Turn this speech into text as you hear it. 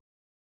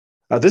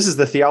This is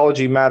the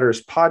Theology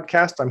Matters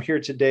podcast. I'm here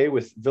today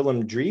with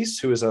Willem Dries,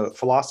 who is a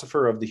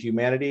philosopher of the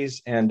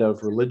humanities and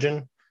of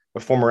religion, a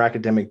former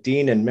academic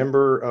dean and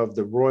member of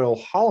the Royal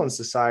Holland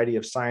Society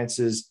of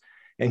Sciences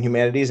and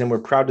Humanities. And we're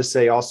proud to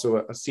say also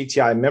a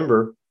CTI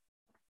member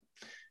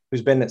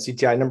who's been at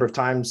CTI a number of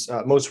times,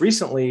 most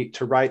recently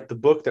to write the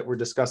book that we're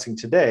discussing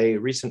today. A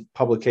recent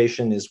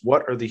publication is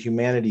What Are the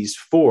Humanities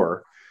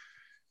For?,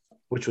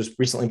 which was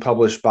recently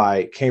published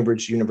by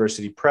Cambridge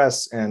University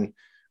Press, and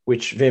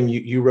which, Vim,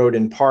 you wrote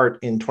in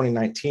part in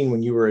 2019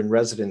 when you were in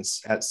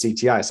residence at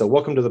CTI. So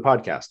welcome to the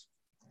podcast.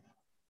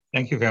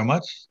 Thank you very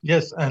much.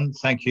 Yes, and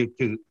thank you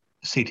to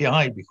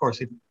CTI because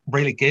it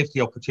really gave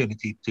the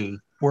opportunity to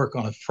work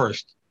on a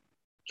first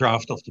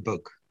draft of the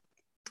book.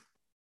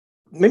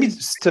 Maybe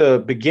just to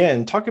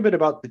begin, talk a bit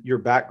about your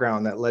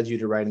background that led you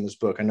to writing this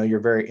book. I know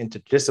you're very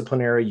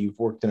interdisciplinary. You've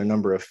worked in a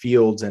number of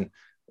fields, and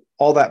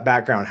all that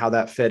background, how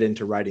that fed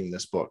into writing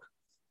this book.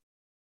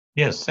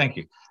 Yes, thank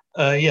you.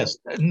 Yes,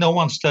 no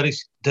one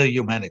studies the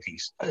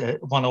humanities.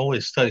 One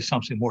always studies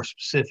something more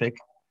specific.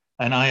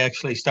 And I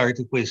actually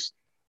started with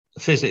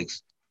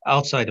physics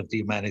outside of the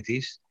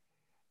humanities.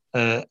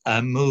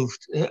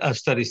 I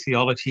studied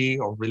theology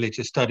or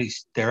religious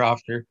studies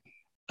thereafter.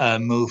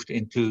 Moved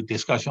into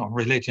discussion on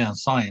religion and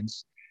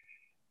science.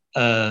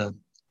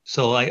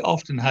 So I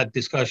often had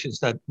discussions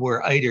that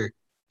were either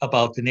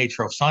about the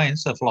nature of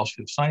science, the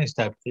philosophy of science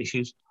type of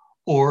issues,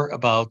 or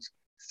about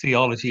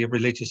theology and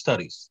religious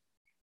studies,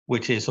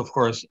 which is, of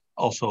course,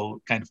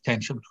 also kind of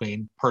tension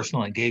between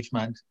personal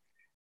engagement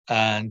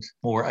and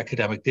more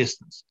academic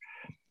distance.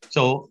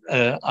 So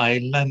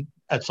I then,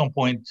 at some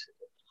point,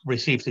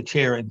 received a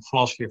chair in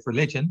philosophy of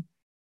religion.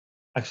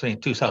 Actually,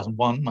 in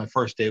 2001, my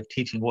first day of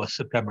teaching was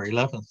September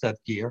 11th that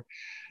year,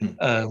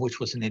 which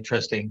was an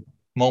interesting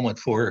moment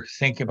for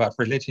thinking about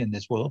religion in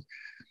this world.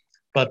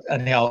 But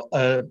anyhow,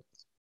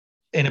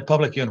 in a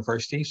public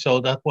university,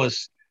 so that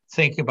was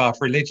thinking about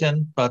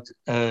religion, but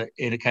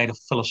in a kind of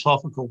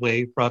philosophical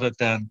way rather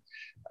than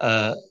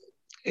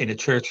in a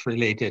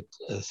church-related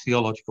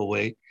theological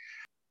way.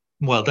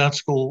 Well, that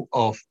school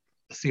of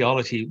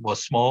theology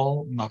was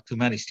small, not too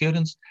many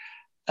students,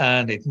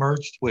 and it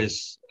merged with,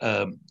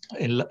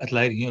 at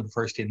Leiden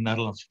University in the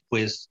Netherlands,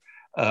 with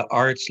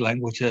arts,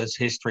 languages,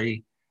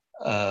 history,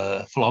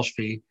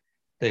 philosophy.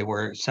 They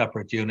were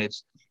separate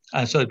units.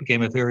 And so it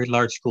became a very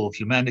large school of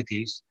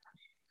humanities.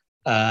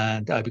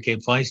 And I became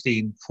vice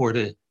dean for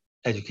the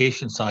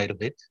education side of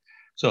it.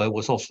 So I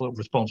was also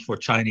responsible for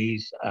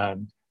Chinese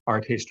and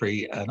art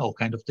history and all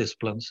kinds of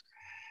disciplines,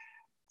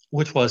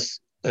 which was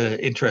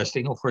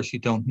interesting. Of course, you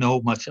don't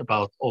know much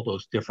about all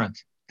those different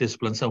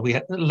disciplines. So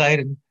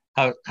Leiden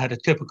had a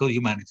typical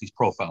humanities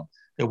profile.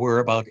 There were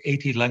about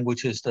 80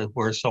 languages that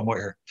were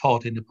somewhere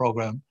taught in the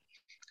program,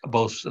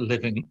 both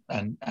living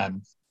and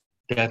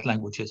dead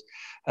languages,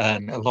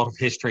 and a lot of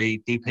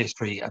history, deep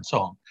history, and so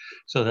on.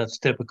 So that's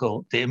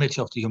typical, the image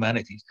of the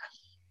humanities.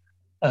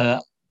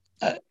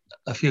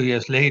 A few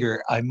years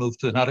later, I moved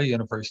to another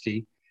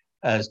university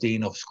as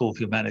Dean of School of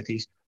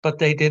Humanities, but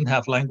they didn't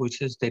have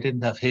languages, they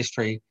didn't have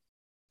history,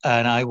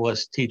 and I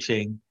was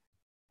teaching,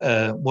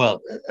 I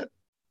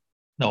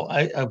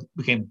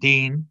became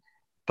Dean,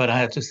 but I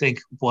had to think,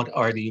 what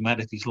are the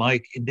humanities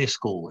like in this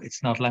school?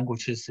 It's not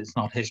languages, it's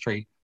not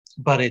history,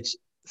 but it's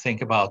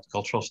think about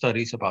cultural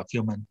studies, about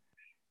human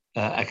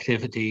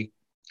activity,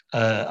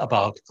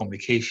 about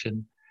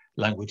communication,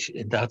 language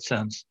in that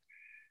sense.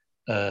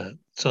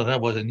 So that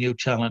was a new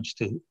challenge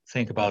to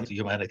think about the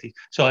humanities.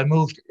 So I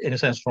moved, in a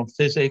sense, from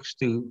physics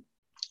to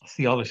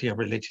theology and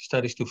religious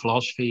studies to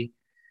philosophy,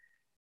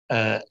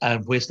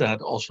 and with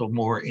that also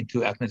more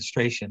into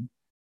administration.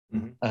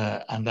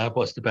 And that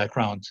was the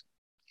background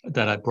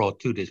that I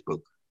brought to this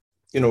book.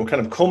 You know,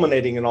 kind of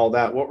culminating in all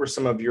that, what were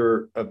some of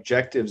your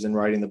objectives in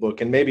writing the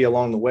book? And maybe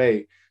along the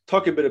way,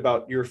 talk a bit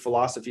about your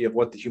philosophy of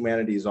what the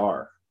humanities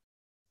are.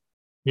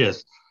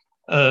 Yes.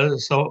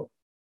 So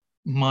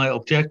my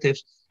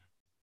objectives,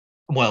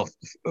 well,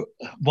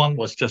 one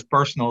was just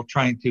personal,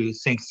 trying to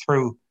think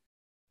through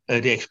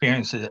the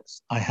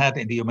experiences I had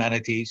in the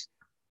humanities,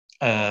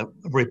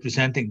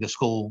 representing the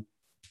School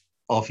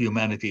of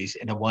Humanities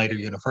in a wider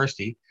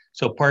university.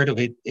 So part of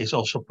it is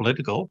also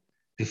political,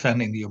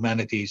 defending the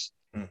humanities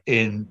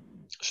in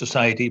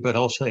society, but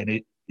also in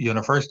a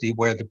university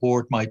where the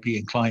board might be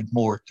inclined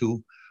more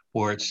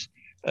towards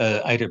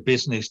either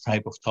business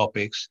type of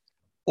topics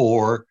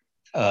or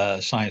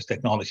science,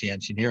 technology,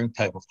 engineering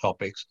type of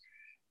topics.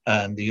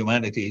 And the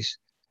humanities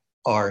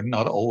are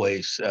not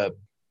always,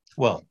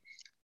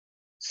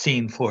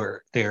 seen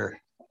for their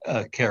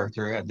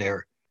character and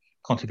their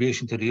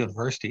contribution to the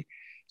university.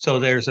 So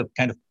there's a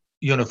kind of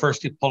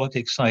university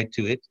politics side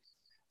to it,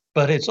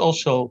 but it's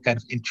also kind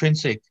of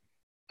intrinsic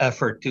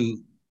effort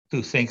to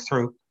think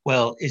through,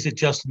 well, is it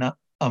just an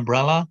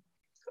umbrella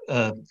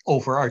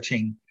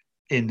overarching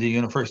in the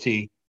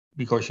university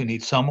because you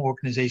need some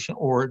organization,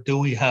 or do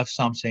we have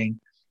something,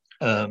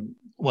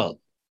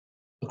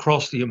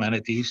 across the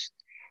humanities,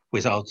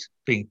 without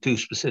being too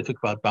specific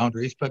about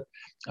boundaries, but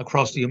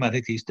across the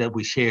humanities that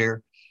we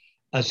share.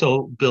 And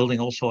so building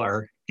also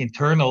our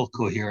internal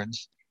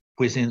coherence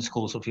within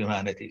schools of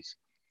humanities.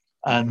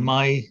 And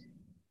my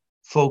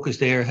focus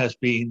there has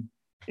been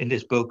in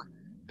this book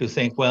to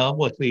think, well,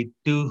 what we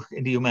do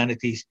in the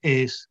humanities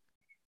is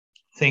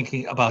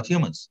thinking about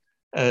humans.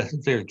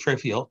 Very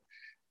trivial,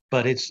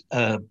 but it's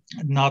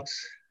not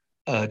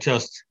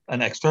just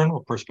an external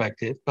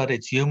perspective, but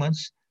it's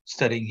humans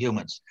studying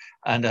humans.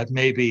 And that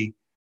may be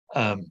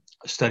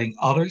studying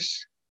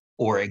others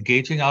or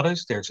engaging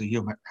others. There's a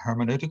human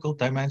hermeneutical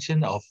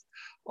dimension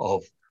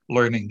of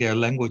learning their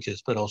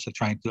languages, but also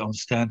trying to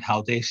understand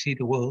how they see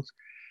the world.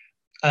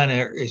 And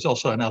there is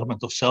also an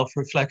element of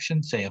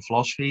self-reflection, say in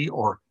philosophy,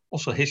 or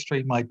also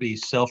history might be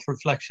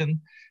self-reflection.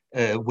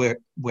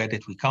 Where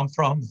did we come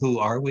from? Who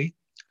are we?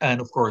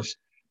 And of course,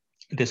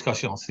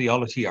 discussion on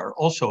theology are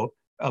also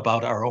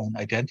about our own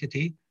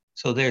identity.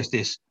 So there's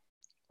this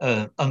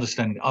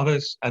understanding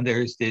others, and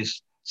there is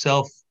this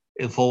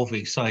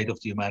self-evolving side of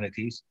the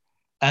humanities,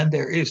 and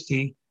there is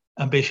the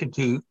ambition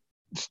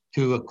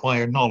to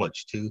acquire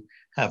knowledge, to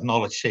have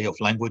knowledge, say, of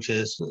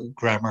languages,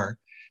 grammar,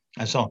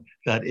 and so on.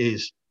 That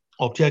is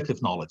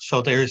objective knowledge.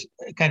 So there's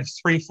a kind of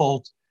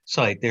threefold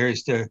side. There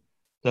is the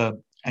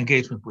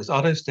engagement with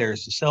others. There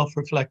is the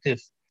self-reflective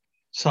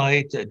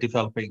side,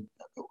 developing,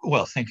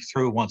 well, thinking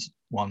through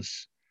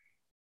one's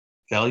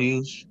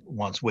values,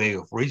 one's way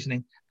of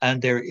reasoning,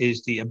 and there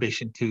is the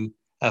ambition to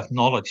have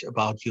knowledge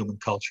about human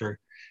culture,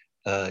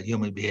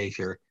 human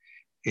behavior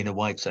in a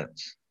wide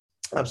sense.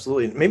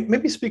 Absolutely.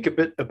 Maybe speak a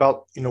bit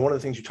about, one of the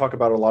things you talk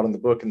about a lot in the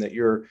book and that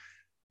you're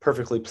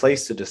perfectly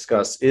placed to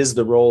discuss is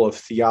the role of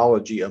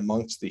theology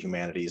amongst the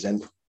humanities.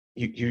 And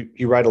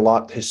you write a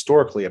lot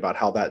historically about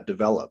how that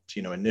developed.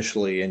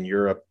 Initially in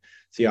Europe,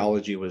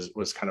 theology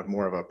was kind of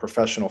more of a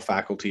professional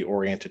faculty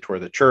oriented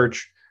toward the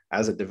church.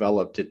 As it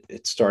developed,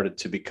 it started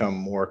to become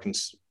more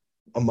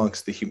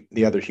amongst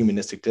the other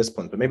humanistic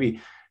disciplines. But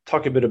maybe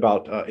talk a bit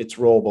about its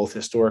role both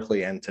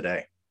historically and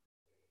today.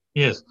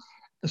 Yes.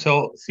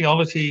 So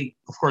theology,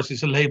 of course,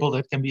 is a label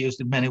that can be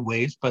used in many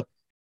ways. But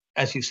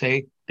as you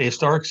say, the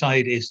historic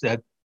side is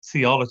that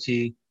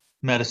theology,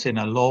 medicine,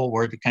 and law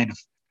were the kind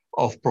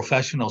of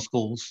professional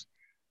schools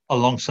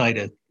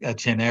alongside a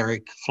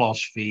generic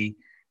philosophy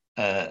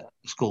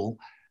school.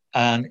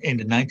 And in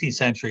the 19th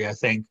century, I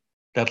think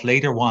that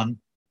later one,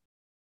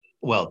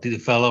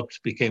 developed,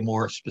 became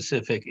more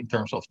specific in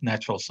terms of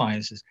natural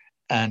sciences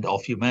and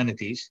of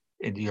humanities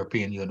in the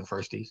European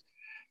universities.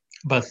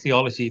 But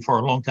theology for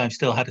a long time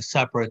still had a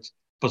separate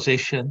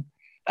position,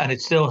 and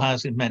it still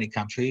has in many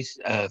countries.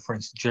 For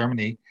instance,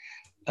 Germany,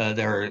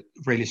 there are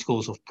really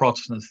schools of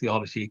Protestant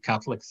theology,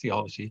 Catholic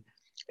theology.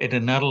 In the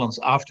Netherlands,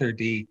 after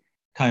the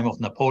time of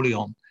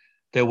Napoleon,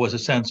 there was a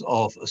sense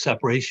of a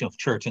separation of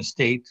church and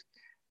state.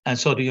 And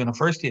so the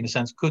university, in a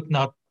sense, could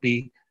not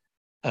be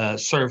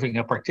serving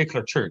a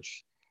particular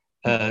church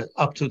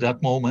up to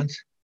that moment,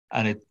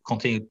 and it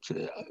continued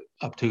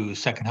up to the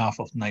second half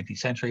of the 19th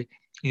century.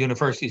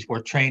 Universities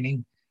were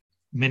training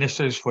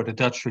ministers for the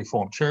Dutch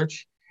Reformed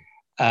Church,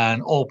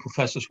 and all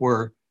professors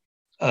were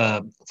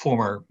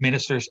former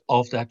ministers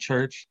of that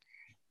church.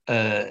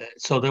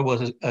 So there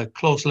was a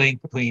close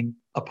link between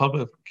a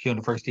public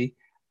university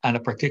and a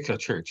particular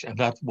church, and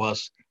that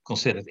was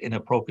considered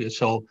inappropriate.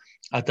 So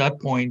at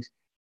that point,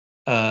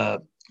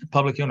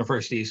 public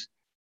universities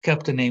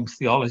kept the name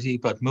theology,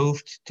 but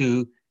moved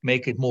to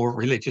make it more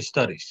religious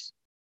studies.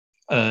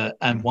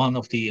 And one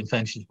of the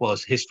inventions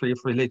was history of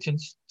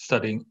religions,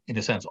 studying, in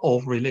a sense,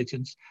 all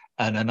religions.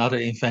 And another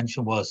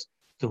invention was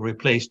to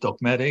replace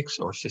dogmatics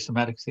or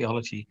systematic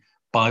theology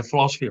by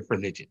philosophy of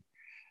religion,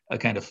 a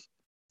kind of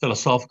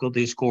philosophical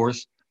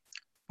discourse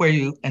where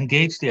you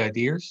engage the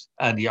ideas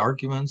and the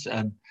arguments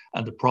and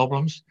the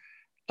problems,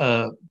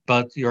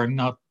 but you're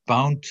not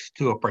bound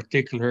to a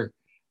particular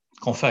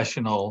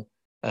confessional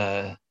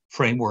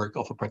framework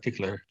of a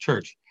particular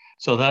church.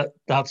 So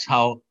that's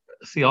how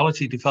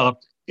theology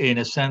developed, in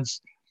a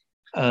sense,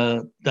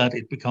 that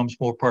it becomes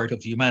more part of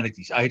the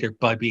humanities, either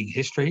by being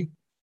history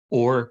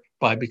or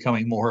by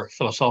becoming more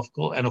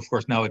philosophical. And of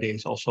course,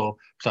 nowadays also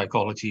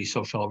psychology,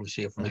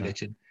 sociology of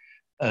religion,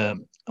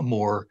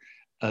 more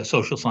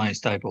social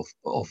science type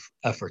of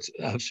efforts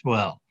as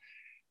well.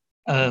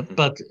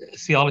 But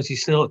theology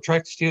still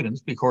attracts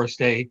students because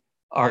they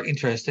are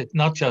interested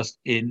not just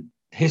in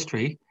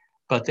history,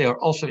 but they are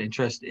also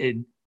interested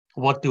in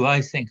what do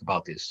I think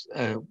about this?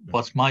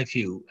 What's my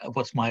view?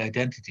 What's my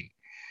identity?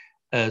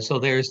 So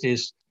there's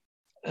this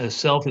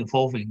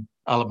self-involving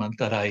element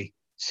that I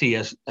see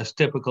as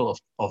typical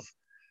of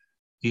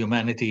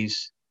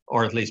humanities,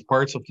 or at least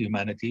parts of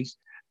humanities,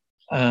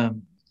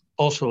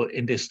 also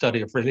in this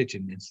study of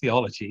religion in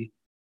theology.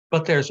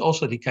 But there's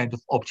also the kind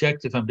of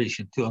objective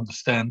ambition to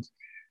understand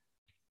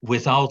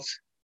without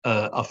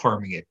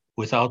affirming it,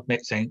 without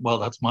saying, well,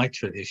 that's my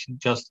tradition,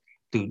 just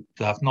to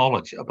have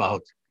knowledge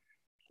about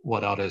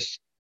what others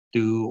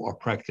do or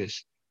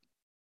practice.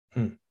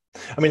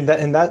 I mean, that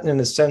in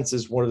a sense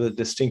is one of the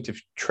distinctive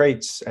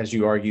traits, as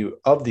you argue,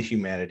 of the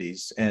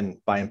humanities, and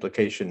by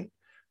implication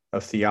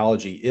of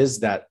theology, is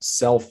that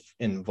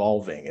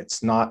self-involving.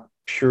 It's not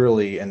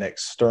purely an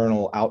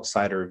external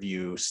outsider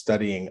view,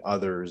 studying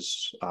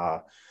others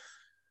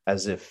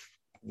as if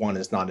one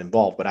is not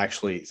involved, but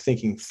actually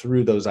thinking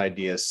through those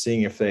ideas,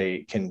 seeing if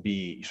they can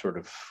be sort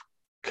of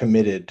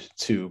committed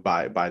to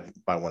by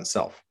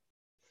oneself.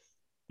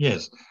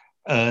 Yes.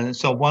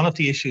 So one of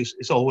the issues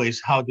is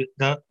always how do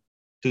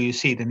you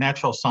see the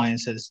natural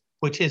sciences,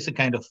 which is a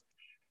kind of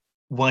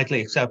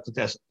widely accepted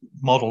as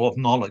model of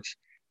knowledge,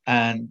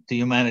 and the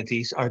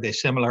humanities, are they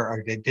similar,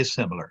 are they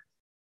dissimilar?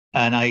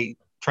 And I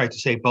try to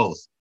say both.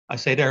 I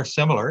say they're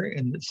similar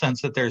in the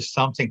sense that there's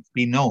something to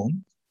be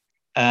known,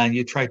 and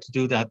you try to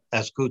do that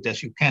as good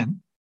as you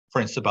can,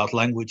 for instance, about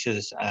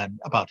languages and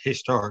about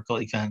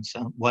historical events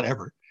and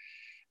whatever.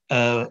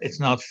 It's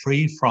not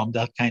free from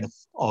that kind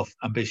of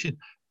ambition.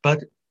 But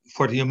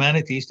for the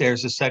humanities,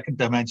 there's a second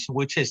dimension,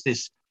 which is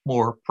this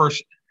more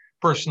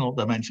personal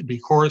dimension,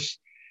 because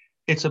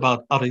it's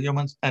about other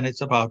humans and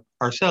it's about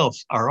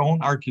ourselves, our own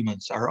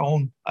arguments, our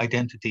own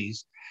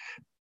identities.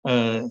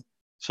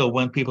 So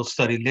when people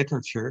study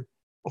literature,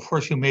 of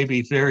course, you may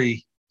be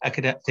very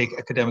take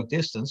academic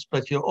distance,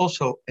 but you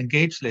also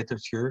engage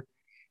literature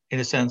in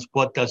a sense.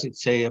 What does it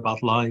say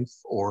about life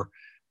or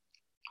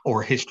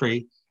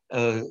history?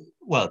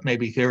 Well, it may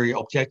be very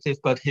objective,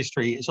 but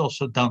history is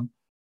also done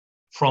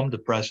from the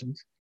present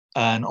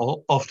and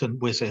often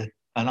with an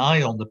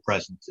eye on the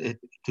present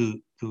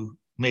to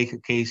make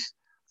a case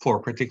for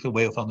a particular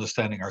way of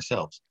understanding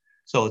ourselves.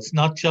 So it's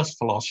not just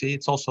philosophy,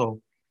 it's also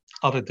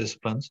other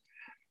disciplines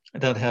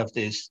that have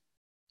this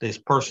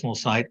personal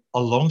side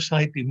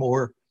alongside the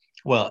more,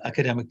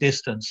 academic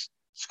distance,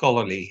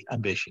 scholarly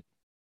ambition.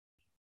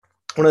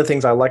 One of the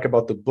things I like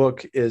about the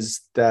book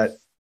is that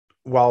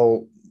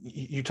while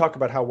you talk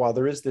about how while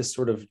there is this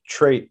sort of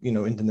trait,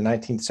 into the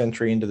 19th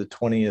century, into the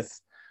 20th,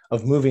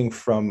 of moving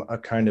from a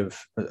kind of,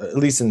 at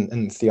least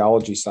in the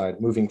theology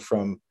side, moving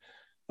from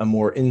a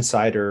more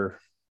insider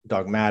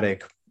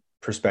dogmatic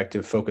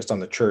perspective focused on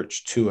the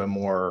church to a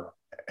more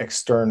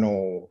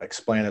external,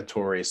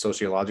 explanatory,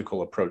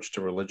 sociological approach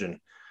to religion.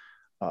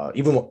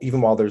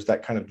 Even while there's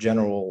that kind of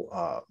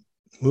general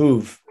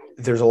move,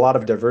 there's a lot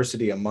of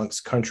diversity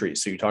amongst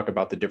countries. So you talk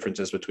about the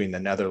differences between the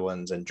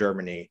Netherlands and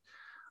Germany,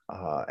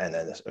 and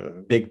then a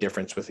big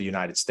difference with the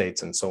United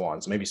States and so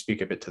on. So maybe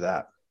speak a bit to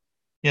that.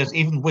 Yes,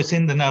 even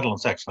within the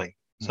Netherlands, actually.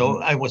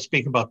 So I was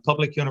speaking about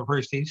public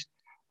universities,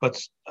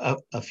 but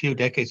a few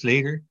decades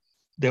later,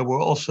 there were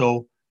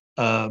also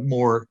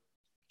more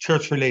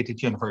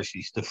church-related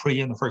universities. The Free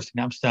University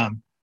in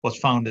Amsterdam was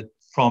founded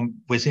from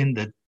within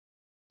the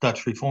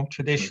Dutch Reformed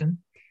tradition,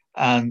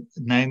 and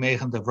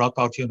Nijmegen, the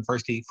Radboud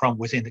University, from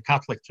within the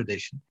Catholic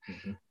tradition.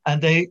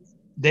 And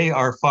they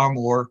are far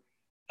more,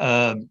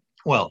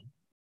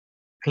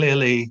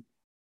 clearly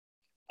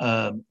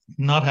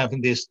not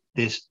having this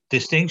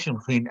distinction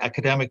between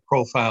academic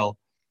profile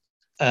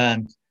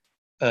and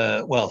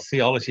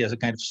theology as a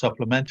kind of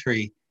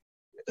supplementary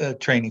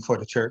training for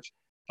the church,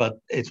 but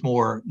it's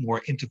more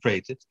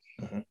integrated.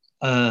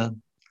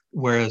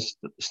 Whereas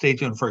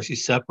state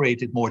universities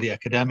separated more the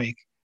academic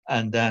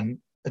and then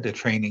the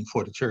training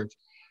for the church.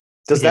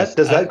 Does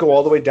that go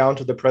all the way down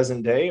to the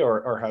present day,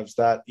 or has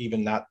that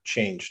even not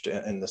changed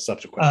in the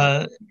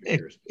subsequent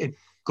years? It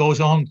goes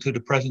on to the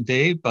present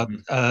day,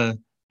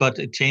 but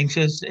it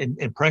changes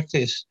in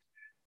practice.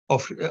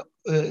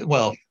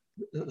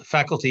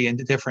 Faculty in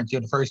the different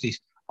universities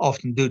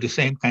often do the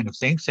same kind of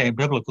thing, same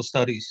biblical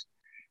studies,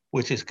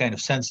 which is kind of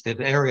sensitive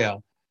area.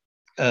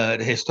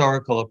 The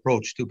historical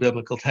approach to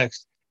biblical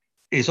text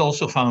is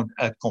also found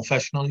at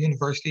confessional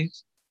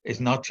universities. It's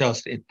not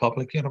just in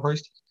public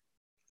universities.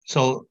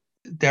 So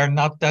they're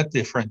not that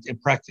different in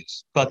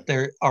practice, but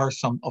there are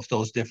some of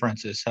those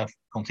differences have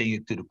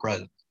continued to the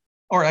present.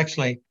 Or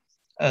actually,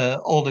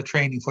 all the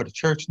training for the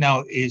church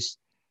now is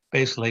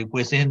basically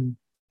within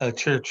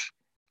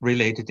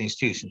church-related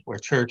institutions, where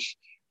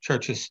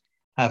churches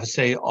have a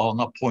say on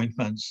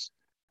appointments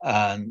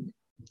and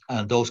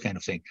those kind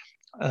of things.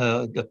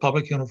 The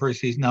public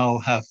universities now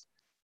have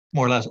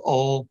more or less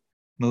all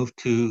moved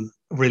to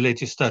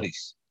religious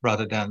studies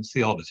rather than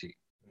theology.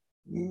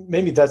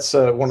 Maybe that's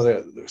one of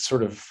the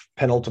sort of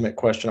penultimate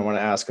question I want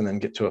to ask, and then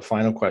get to a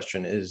final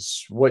question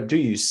is, what do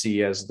you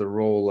see as the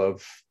role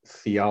of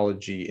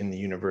theology in the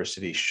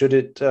university? Should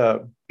it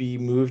be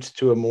moved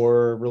to a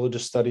more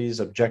religious studies,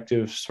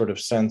 objective sort of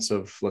sense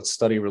of let's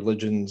study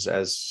religions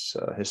as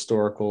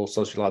historical,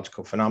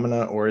 sociological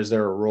phenomena, or is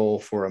there a role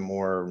for a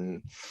more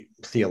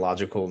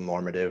theological,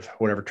 normative,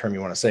 whatever term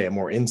you want to say, a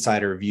more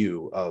insider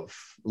view of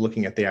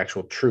looking at the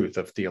actual truth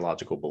of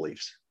theological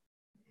beliefs?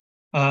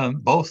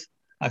 Both.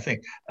 I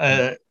think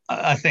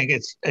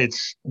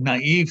it's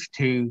naive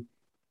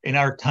in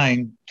our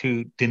time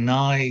to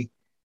deny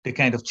the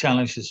kind of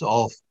challenges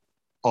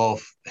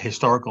of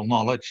historical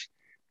knowledge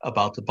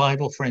about the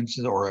Bible, for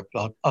instance, or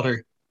about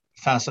other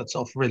facets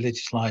of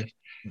religious life.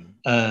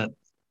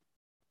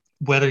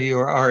 Whether you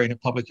are in a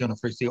public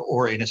university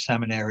or in a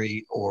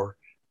seminary or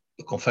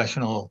a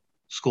confessional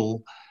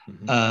school.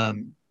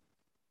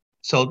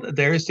 So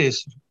there is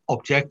this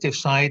objective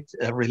side,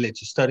 a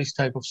religious studies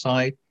type of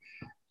side,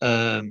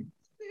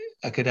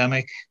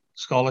 academic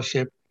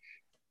scholarship.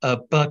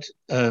 But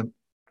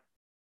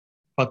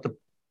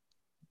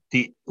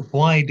the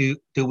why do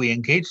we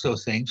engage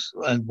those things,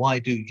 and why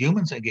do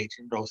humans engage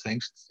in those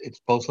things?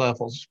 It's both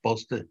levels,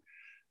 both the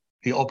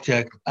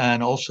object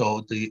and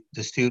also the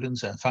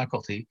students and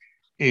faculty,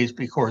 is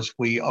because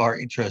we are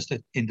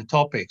interested in the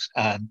topics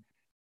and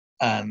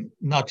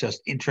not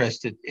just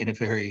interested in a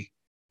very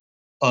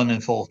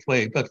uninvolved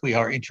way, but we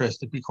are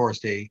interested because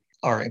they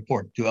are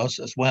important to us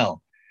as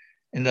well.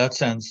 In that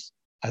sense,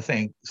 I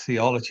think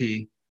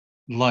theology,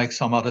 like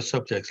some other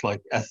subjects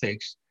like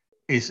ethics,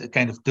 is a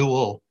kind of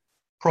dual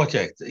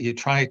project. You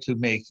try to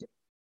make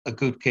a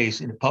good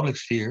case in the public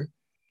sphere,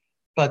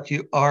 but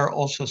you are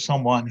also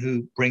someone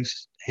who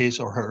brings his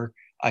or her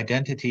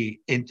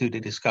identity into the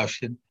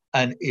discussion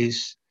and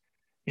is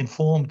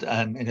informed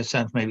and, in a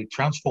sense, maybe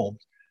transformed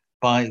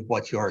by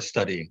what you are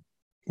studying.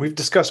 We've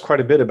discussed quite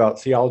a bit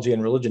about theology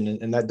and religion,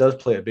 and that does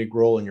play a big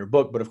role in your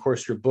book. But of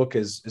course, your book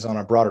is on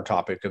a broader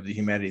topic of the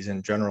humanities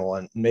in general.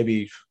 And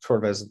maybe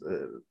sort of as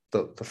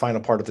the final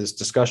part of this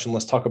discussion,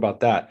 let's talk about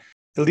that.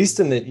 At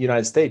least in the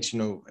United States,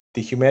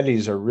 the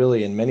humanities are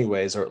really, in many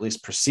ways, or at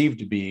least perceived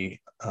to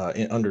be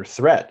under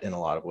threat in a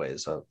lot of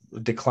ways.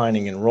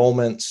 Declining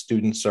enrollment,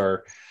 students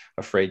are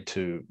afraid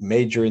to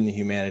major in the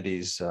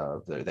humanities.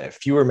 They have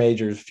fewer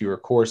majors, fewer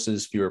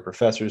courses, fewer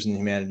professors in the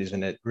humanities,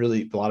 and it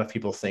really, a lot of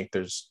people think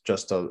there's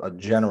just a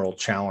general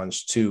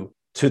challenge to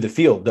the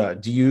field.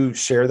 Do you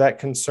share that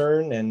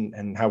concern,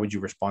 and how would you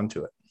respond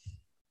to it?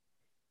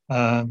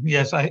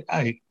 Yes,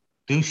 I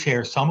do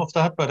share some of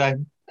that, but I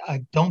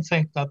don't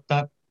think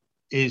that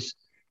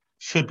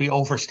should be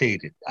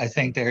overstated. I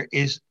think there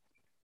is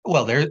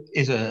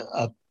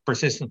a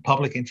persistent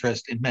public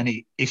interest in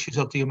many issues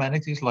of the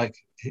humanities, like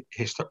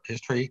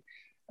history.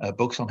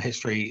 Books on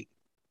history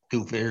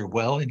do very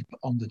well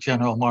on the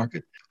general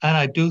market. And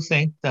I do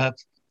think that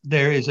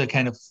there is a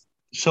kind of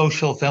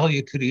social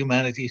value to the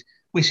humanities.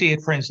 We see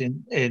it, for instance,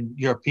 in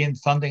European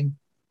funding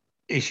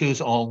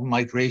issues on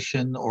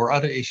migration or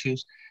other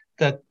issues,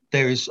 that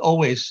there is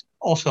always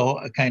also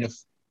a kind of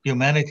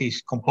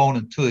humanities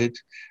component to it,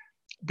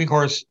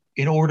 because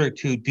in order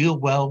to deal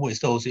well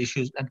with those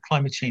issues, and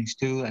climate change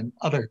too, and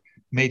other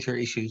major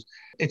issues,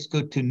 it's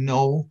good to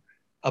know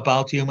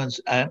about humans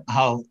and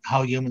how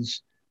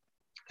humans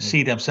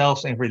see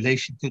themselves in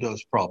relation to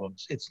those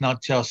problems. It's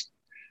not just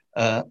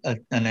an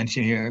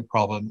engineering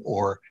problem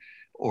or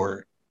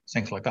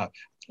things like that.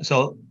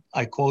 So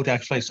I quote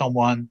actually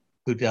someone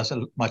who does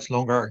a much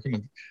longer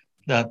argument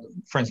that,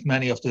 for instance,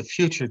 many of the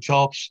future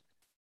jobs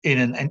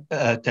in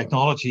a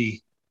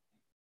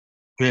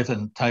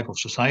technology-driven type of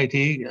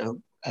society,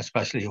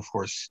 especially, of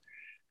course,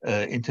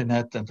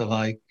 internet and the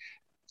like,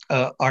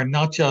 are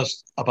not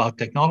just about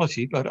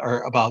technology, but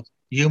are about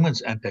humans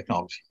and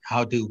technology.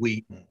 How do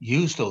we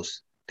use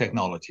those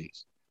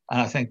technologies? And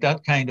I think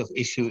that kind of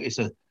issue is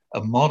a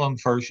modern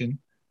version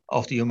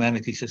of the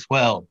humanities as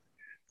well,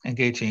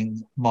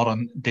 engaging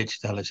modern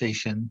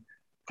digitalization,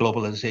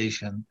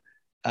 globalization,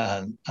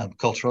 and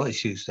cultural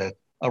issues that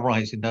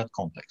arise in that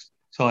context.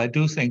 So I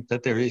do think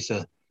that there is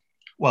a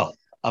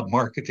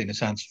market, in a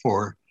sense,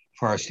 for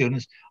our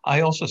students.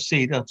 I also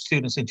see that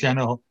students in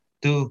general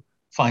do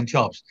find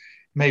jobs,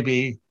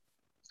 maybe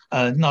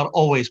not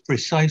always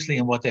precisely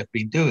in what they've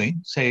been doing.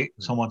 Say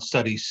someone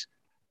studies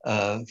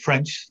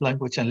French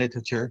language and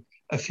literature,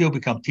 a few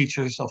become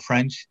teachers of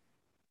French,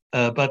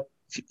 but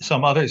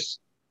some others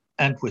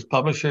end with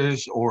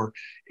publishers or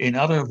in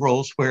other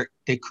roles where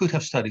they could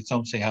have studied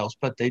something else,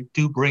 but they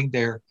do bring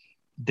their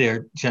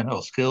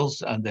general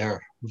skills and their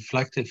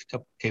reflective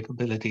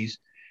capabilities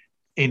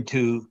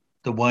into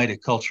the wider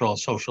cultural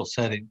social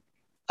setting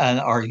and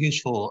are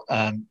useful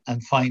and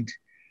find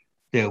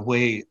their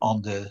way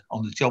on the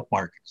job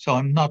market. So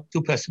I'm not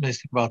too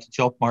pessimistic about the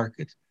job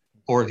market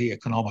or the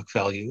economic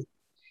value,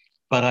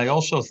 but I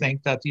also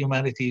think that the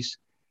humanities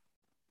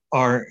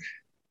are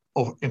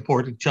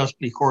important just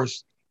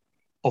because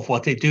of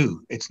what they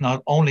do. It's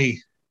not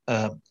only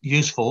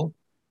useful,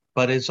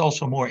 but it's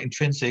also more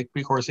intrinsic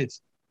because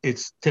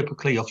it's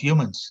typically of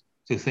humans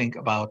to think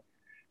about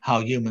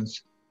how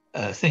humans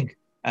think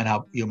and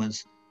how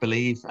humans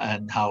believe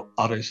and how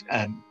others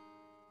and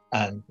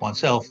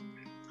oneself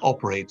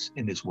operates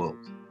in this world.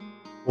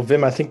 Well,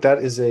 Wim, I think that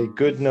is a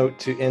good note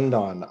to end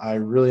on. I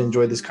really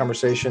enjoyed this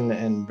conversation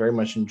and very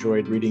much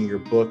enjoyed reading your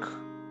book,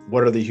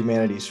 What Are the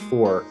Humanities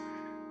For?,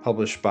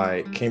 published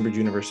by Cambridge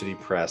University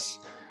Press.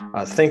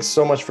 Thanks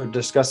so much for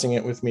discussing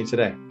it with me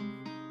today.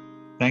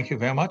 Thank you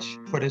very much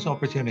for this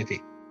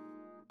opportunity.